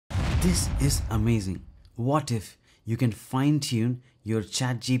This is amazing. What if you can fine-tune your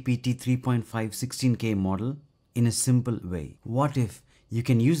ChatGPT 3.5 16K model in a simple way? What if you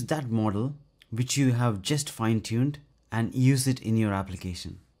can use that model which you have just fine-tuned and use it in your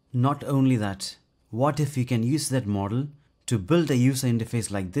application? Not only that, what if you can use that model to build a user interface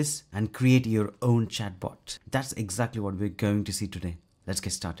like this and create your own chatbot? That's exactly what we're going to see today. Let's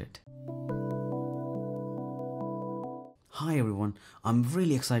get started. Hi everyone, I'm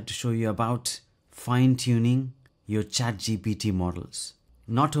really excited to show you about fine-tuning your ChatGPT models.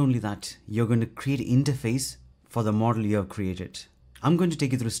 Not only that, you're going to create an interface for the model you have created. I'm going to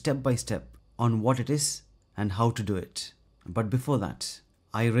take you through step by step on what it is and how to do it. But before that,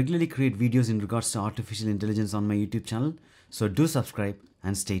 I regularly create videos in regards to artificial intelligence on my YouTube channel, so do subscribe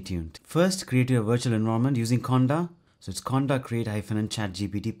and stay tuned. First, create your virtual environment using Conda. So it's Conda create -n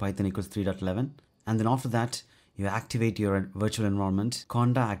ChatGPT Python equals 3.11, and then after that, you activate your virtual environment,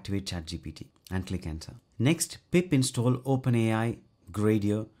 Conda activate ChatGPT, and click enter. Next, pip install OpenAI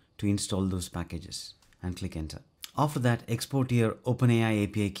Gradio to install those packages and click enter. After that, export your OpenAI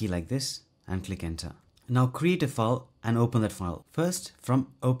API key like this and click enter. Now create a file and open that file. First,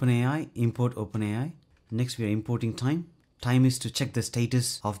 from OpenAI, import OpenAI. Next, we are importing time. Time is to check the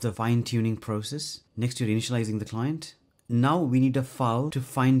status of the fine-tuning process. Next, you're initializing the client. Now we need a file to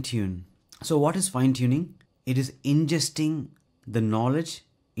fine-tune. So what is fine-tuning? It is ingesting the knowledge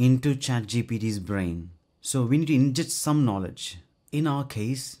into ChatGPT's brain. So we need to ingest some knowledge. In our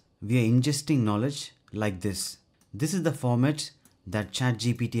case, we are ingesting knowledge like this. This is the format that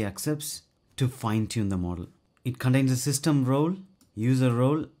ChatGPT accepts to fine-tune the model. It contains a system role, user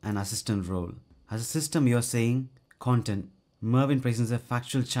role, and assistant role. As a system, you are saying content. Mervyn presents a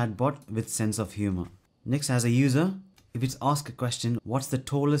factual chatbot with sense of humor. Next, as a user, if it's asked a question, what's the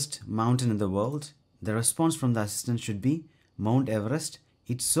tallest mountain in the world? The response from the assistant should be Mount Everest.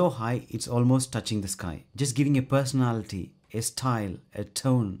 It's so high, it's almost touching the sky. Just giving a personality, a style, a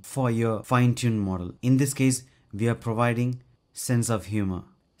tone for your fine-tuned model. In this case, we are providing sense of humor.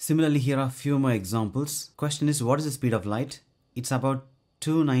 Similarly, here are a few more examples. Question is, what is the speed of light? It's about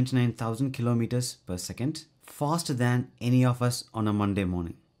 299,000 kilometers per second. Faster than any of us on a Monday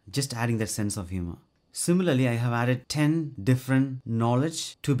morning. Just adding that sense of humor. Similarly, I have added 10 different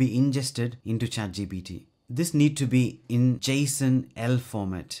knowledge to be ingested into ChatGPT. This need to be in JSON-L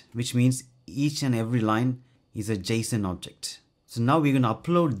format, which means each and every line is a JSON object. So now we're going to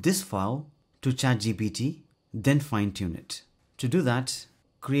upload this file to ChatGPT, then fine-tune it. To do that,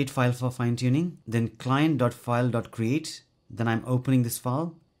 create file for fine-tuning, then client.file.create, then I'm opening this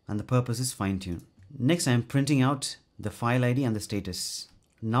file, and the purpose is fine-tune. Next, I'm printing out the file ID and the status.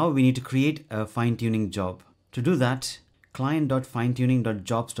 Now we need to create a fine-tuning job. To do that,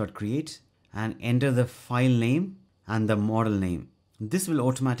 client.finetuning.jobs.create and enter the file name and the model name. This will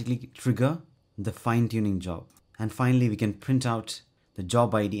automatically trigger the fine-tuning job. And finally, we can print out the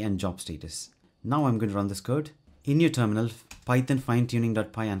job ID and job status. Now I'm going to run this code. In your terminal, python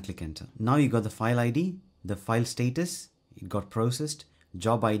fine-tuning.py and click enter. Now you got the file ID, the file status, it got processed,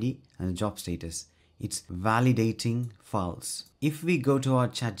 job ID and the job status. It's validating files. If we go to our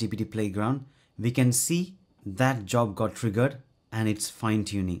ChatGPT playground, we can see that job got triggered and it's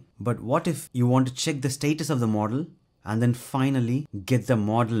fine-tuning. But what if you want to check the status of the model and then finally get the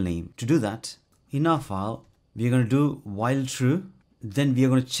model name? To do that, in our file, we're going to do while true. Then we are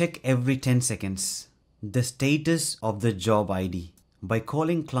going to check every 10 seconds the status of the job ID by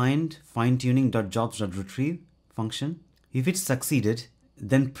calling client fine-tuning.jobs.retrieve function. If it's succeeded,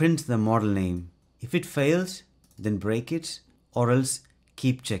 then print the model name. If it fails, then break it or else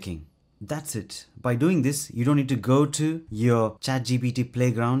keep checking. That's it. By doing this, you don't need to go to your ChatGPT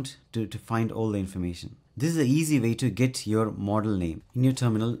playground to find all the information. This is an easy way to get your model name. In your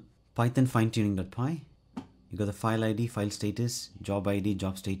terminal, python fine-tuning.py, you got the file ID, file status, job ID,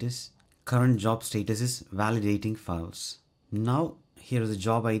 job status. Current job status is validating files. Now, here is the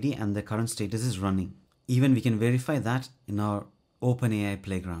job ID and the current status is running. Even we can verify that in our OpenAI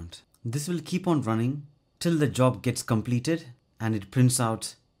playground. This will keep on running till the job gets completed and it prints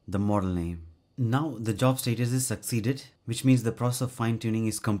out the model name. Now the job status is succeeded, which means the process of fine-tuning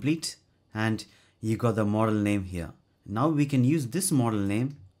is complete and you got the model name here. Now we can use this model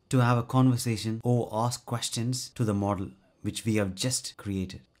name to have a conversation or ask questions to the model which we have just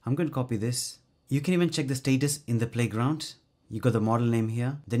created. I'm going to copy this. You can even check the status in the playground. You got the model name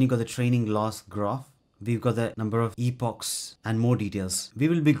here. Then you got the training loss graph. We've got the number of epochs and more details. We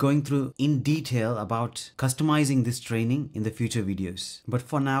will be going through in detail about customizing this training in the future videos. But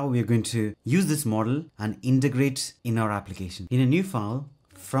for now, we're going to use this model and integrate in our application. In a new file,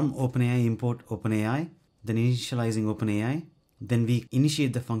 from OpenAI, import OpenAI, then initializing OpenAI, Then we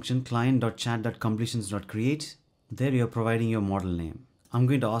initiate the function client.chat.completions.create. There you're providing your model name. I'm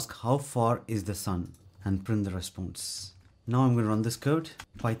going to ask how far is the sun and print the response. Now I'm going to run this code,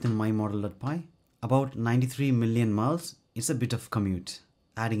 python mymodel.py. About 93 million miles. It's a bit of commute,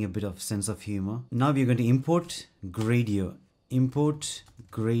 adding a bit of sense of humor. Now we're going to import Gradio. Import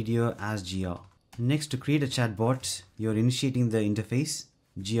Gradio as gr. Next, to create a chatbot, you're initiating the interface,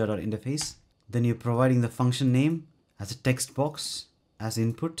 gr.interface. Then you're providing the function name as a text box as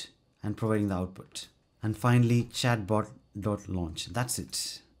input and providing the output. And finally, chatbot.launch. That's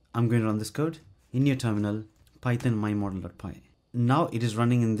it. I'm going to run this code in your terminal, python mymodel.py. Now it is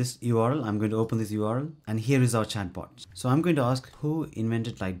running in this URL. I'm going to open this URL and here is our chatbot. So I'm going to ask who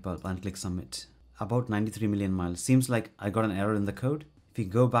invented light bulb and click submit. About 93 million miles. Seems like I got an error in the code. If you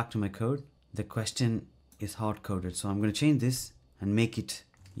go back to my code, the question is hard coded. So I'm going to change this and make it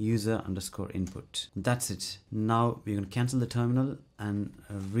user_input. That's it. Now we're going to cancel the terminal and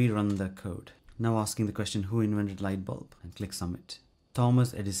rerun the code. Now asking the question who invented light bulb and click submit.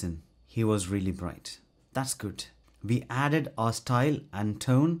 Thomas Edison. He was really bright. That's good. We added our style and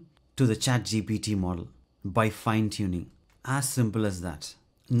tone to the ChatGPT model by fine-tuning. As simple as that.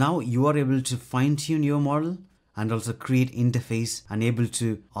 Now you are able to fine-tune your model and also create interface and able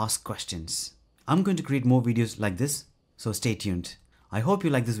to ask questions. I'm going to create more videos like this, so stay tuned. I hope you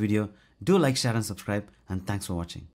like this video. Do like, share and subscribe, and thanks for watching.